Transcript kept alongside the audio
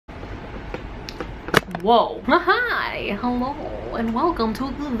Whoa. Hi, hello, and welcome to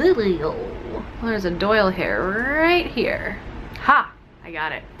the video. There's a Doyle hair right here. Ha, I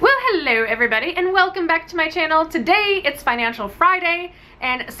got it. Well, hello everybody, and welcome back to my channel. Today, it's Financial Friday,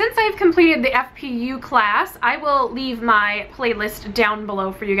 and since I've completed the FPU class, I will leave my playlist down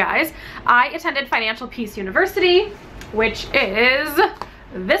below for you guys. I attended Financial Peace University, which is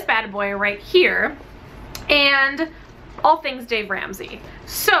this bad boy right here, and all things Dave Ramsey.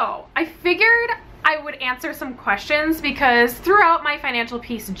 So, I figured I would answer some questions because throughout my financial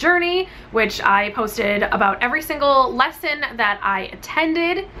peace journey, which I posted about every single lesson that I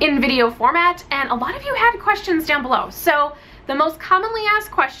attended in video format, and a lot of you had questions down below. So the most commonly asked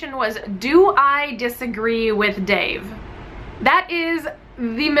question was, do I disagree with Dave? That is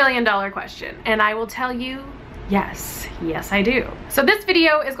the million-dollar question, and I will tell you, yes, I do. So this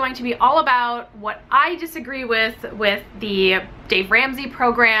video is going to be all about what I disagree with the Dave Ramsey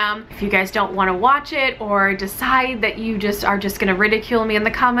program. If you guys don't want to watch it or decide that you are just gonna ridicule me in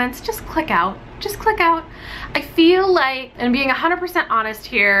the comments, just click out. Just click out. I feel like, and being 100% honest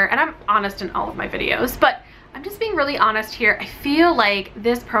here, and I'm honest in all of my videos, but I'm just being really honest here, I feel like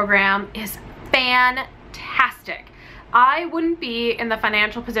this program is fantastic. I wouldn't be in the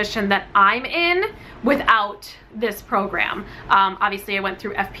financial position that I'm in without this program. Obviously I went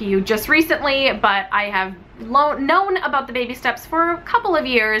through FPU just recently, but I have known about the baby steps for a couple of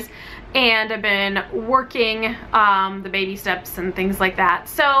years, and I've been working the baby steps and things like that.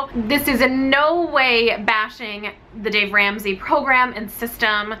 So this is in no way bashing the Dave Ramsey program and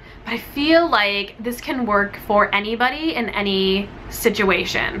system, but I feel like this can work for anybody in any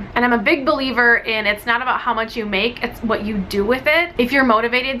situation. And I'm a big believer in it's not about how much you make, it's what you do with it. If you're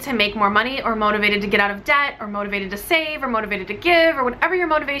motivated to make more money, or motivated to get out of debt, or motivated to save, or motivated to give, or whatever your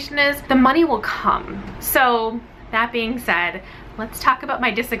motivation is, the money will come. So that being said, let's talk about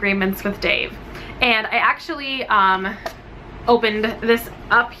my disagreements with Dave. And I actually opened this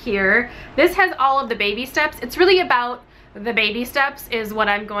up here. This has all of the baby steps. It's really about the baby steps is what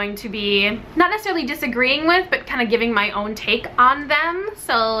I'm going to be not necessarily disagreeing with, but kind of giving my own take on them.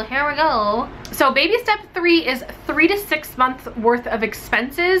 So here we go. So baby step 3 is 3 to 6 months worth of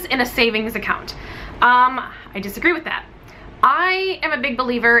expenses in a savings account. I disagree with that. I am a big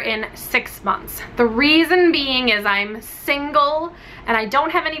believer in 6 months. The reason being is I'm single and I don't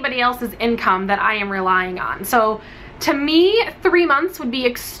have anybody else's income that I am relying on. So to me, 3 months would be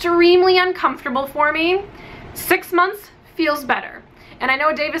extremely uncomfortable for me. 6 months feels better. And I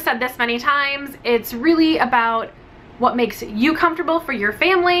know Dave has said this many times, it's really about what makes you comfortable for your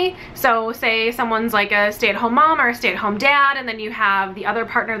family. So say someone's like a stay-at-home mom or a stay-at-home dad, and then you have the other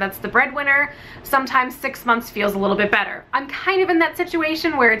partner that's the breadwinner. Sometimes 6 months feels a little bit better. I'm kind of in that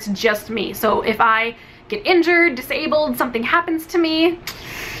situation where it's just me. So if I get injured, disabled, something happens to me,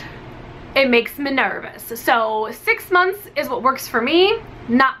 it makes me nervous. So 6 months is what works for me,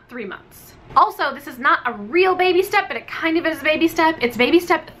 not 3 months. Also, this is not a real baby step, but it kind of is a baby step. It's baby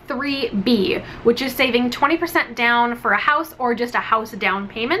step 3B, which is saving 20% down for a house or just a house down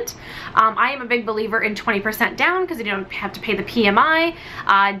payment. I am a big believer in 20% down because you don't have to pay the PMI.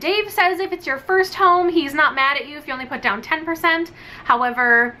 Dave says if it's your first home, he's not mad at you if you only put down 10%.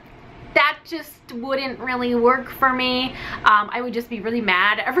 However, that just wouldn't really work for me. I would just be really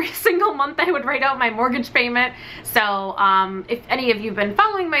mad every single month I would write out my mortgage payment. So if any of you have been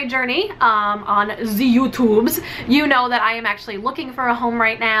following my journey on the YouTubes, you know that I am actually looking for a home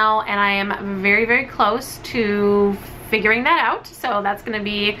right now, and I am very, very close to figuring that out. So that's gonna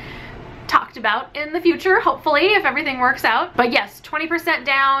be talked about in the future, hopefully, if everything works out. But yes, 20%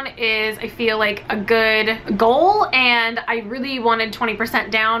 down is, I feel like, a good goal, and I really wanted 20%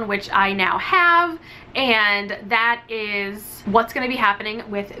 down, which I now have, and that is what's going to be happening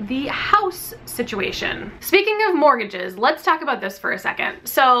with the house situation. Speaking of mortgages, let's talk about this for a second.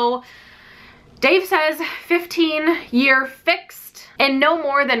 So Dave says 15-year fixed and no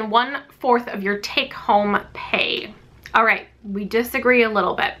more than 1/4 of your take-home pay. All right, we disagree a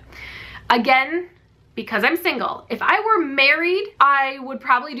little bit. Again, because I'm single. If I were married, I would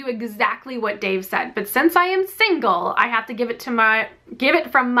probably do exactly what Dave said. But since I am single, I have to give it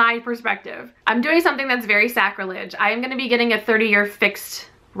from my perspective. I'm doing something that's very sacrilege. I am gonna be getting a 30-year fixed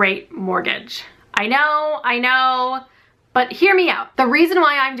rate mortgage. I know, but hear me out. The reason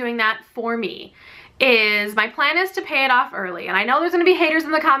why I'm doing that for me is my plan is to pay it off early. And I know there's gonna be haters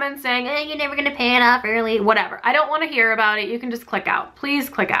in the comments saying, hey, you're never gonna pay it off early, whatever. I don't wanna hear about it. You can just click out. Please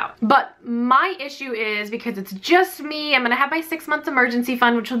click out. But my issue is because it's just me, I'm gonna have my 6 months emergency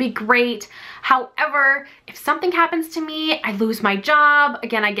fund, which will be great. However, if something happens to me, I lose my job,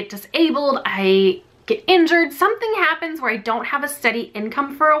 again, I get disabled, I get injured, something happens where I don't have a steady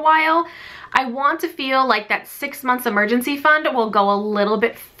income for a while, I want to feel like that 6 months emergency fund will go a little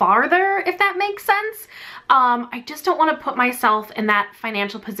bit farther, if that makes sense. I just don't want to put myself in that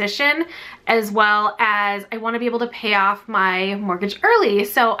financial position, as well as I want to be able to pay off my mortgage early.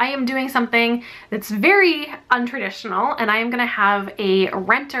 So I am doing something that's very untraditional, and I am going to have a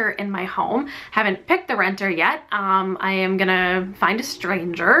renter in my home. Haven't picked the renter yet. I am going to find a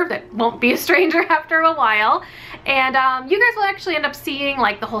stranger that won't be a stranger after a while. And you guys will actually end up seeing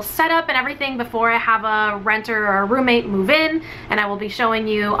like the whole setup and everything before I have a renter or a roommate move in, and I will be showing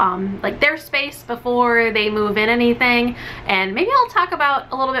you like their space before they move in anything. And maybe I'll talk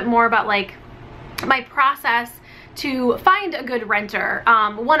about a little bit more about like my process to find a good renter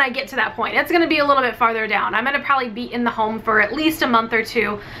when I get to that point. It's going to be a little bit farther down. I'm going to probably be in the home for at least a month or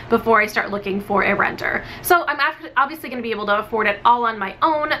two before I start looking for a renter. So I'm obviously going to be able to afford it all on my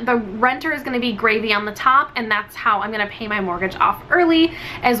own. The renter is going to be gravy on the top, and that's how I'm going to pay my mortgage off early,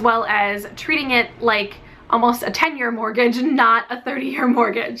 as well as treating it like almost a 10-year mortgage, not a 30-year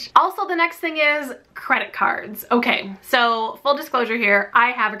mortgage. Also, the next thing is credit cards. Okay, so full disclosure here,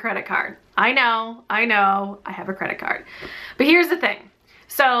 I have a credit card. I know, I have a credit card. But here's the thing.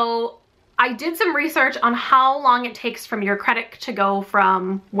 So I did some research on how long it takes from your credit to go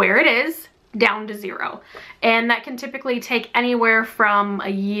from where it is down to zero. And that can typically take anywhere from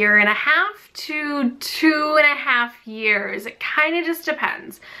 1.5 years to 2.5 years. It kind of just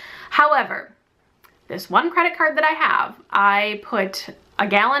depends. However, this one credit card that I have, I put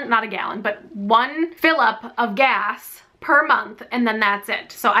one fill up of gas per month, and then that's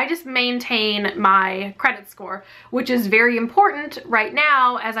it. So I just maintain my credit score, which is very important right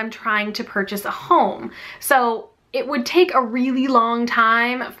now as I'm trying to purchase a home. So it would take a really long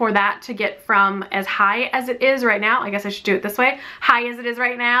time for that to get from as high as it is right now, I guess I should do it this way, high as it is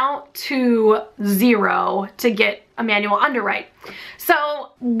right now, to zero to get a manual underwrite.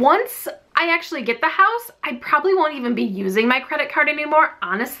 So once I actually get the house, I probably won't even be using my credit card anymore,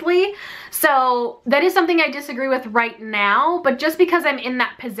 honestly. So that is something I disagree with right now, but just because I'm in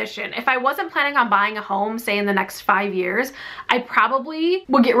that position. If I wasn't planning on buying a home, say in the next 5 years, I probably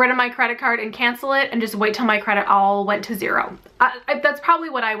would get rid of my credit card and cancel it and just wait till my credit all went to zero. That's probably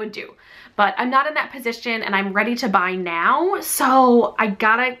what I would do. But I'm not in that position, and I'm ready to buy now, so I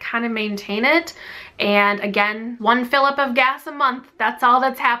gotta kind of maintain it. And again, one fill up of gas a month, that's all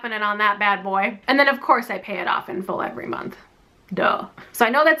that's happening on that bad boy. And then of course I pay it off in full every month. Duh. So I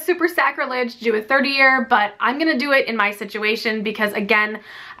know that's super sacrilege to do a 30-year, but I'm gonna do it in my situation because again,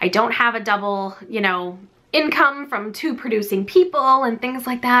 I don't have a double, income from 2 producing people and things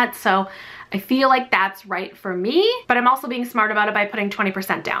like that. So I feel like that's right for me, but I'm also being smart about it by putting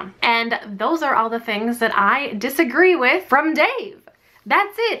 20% down. And those are all the things that I disagree with from Dave.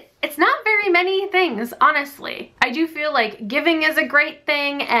 That's it. It's not very many things, honestly. I do feel like giving is a great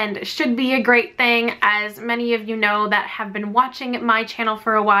thing and should be a great thing. As many of you know that have been watching my channel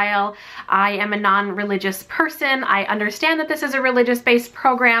for a while, I am a non-religious person. I understand that this is a religious-based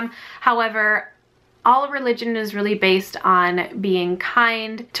program. However, all religion is really based on being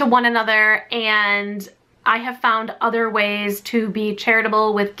kind to one another, and I have found other ways to be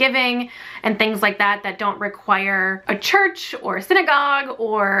charitable with giving and things like that that don't require a church or a synagogue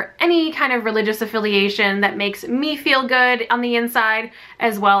or any kind of religious affiliation that makes me feel good on the inside,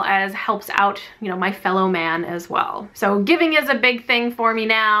 as well as helps out, my fellow man as well. So giving is a big thing for me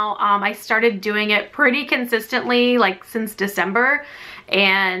now. I started doing it pretty consistently, like since December.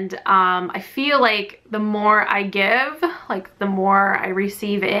 And I feel like the more I give, like the more I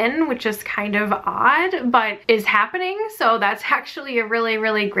receive in, which is kind of odd, but is happening. So that's actually a really,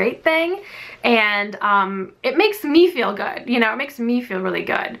 really great thing. And it makes me feel good, it makes me feel really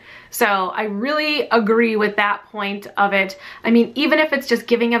good. So I really agree with that point of it. I mean, even if it's just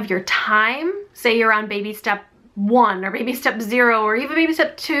giving of your time, say you're on baby step 1 or baby step 0 or even baby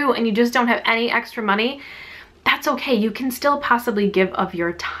step 2 and you just don't have any extra money, that's okay. You can still possibly give of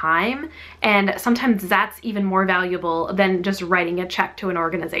your time, and sometimes that's even more valuable than just writing a check to an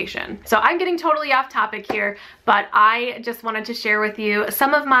organization. So I'm getting totally off topic here, but I just wanted to share with you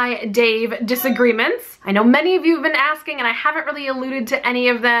some of my Dave disagreements. I know many of you have been asking, and I haven't really alluded to any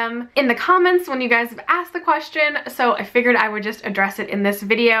of them in the comments when you guys have asked the question, so I figured I would just address it in this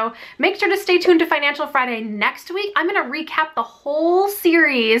video. Make sure to stay tuned to Financial Friday next week. I'm gonna recap the whole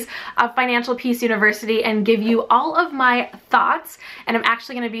series of Financial Peace University and give you you all of my thoughts, and I'm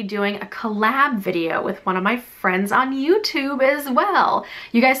actually going to be doing a collab video with one of my friends on YouTube as well.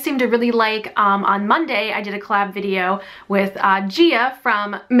 You guys seem to really like, on Monday I did a collab video with Gia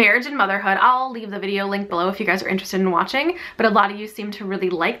from Marriage and Motherhood. I'll leave the video link below if you guys are interested in watching, but a lot of you seem to really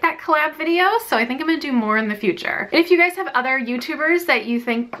like that collab video, so I think I'm going to do more in the future. And if you guys have other YouTubers that you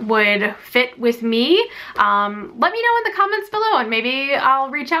think would fit with me, let me know in the comments below and maybe I'll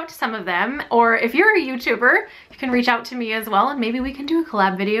reach out to some of them. Or if you're a YouTuber, you can reach out to me as well and maybe we can do a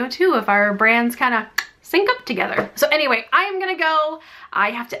collab video too if our brands kind of sync up together. So anyway, I am gonna go.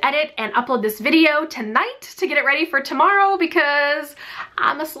 I have to edit and upload this video tonight to get it ready for tomorrow because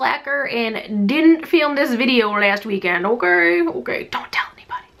I'm a slacker and didn't film this video last weekend, okay? Okay, don't tell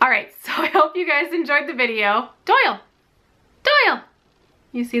anybody. All right, so I hope you guys enjoyed the video. Doyle, Doyle,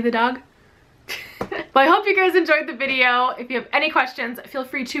 you see the dog? Well, I hope you guys enjoyed the video. If you have any questions, feel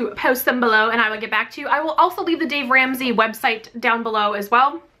free to post them below and I will get back to you. I will also leave the Dave Ramsey website down below as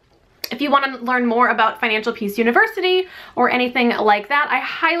well. If you want to learn more about Financial Peace University or anything like that, I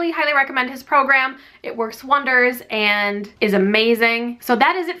highly, highly recommend his program. It works wonders and is amazing. So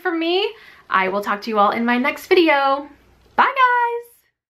that is it for me. I will talk to you all in my next video.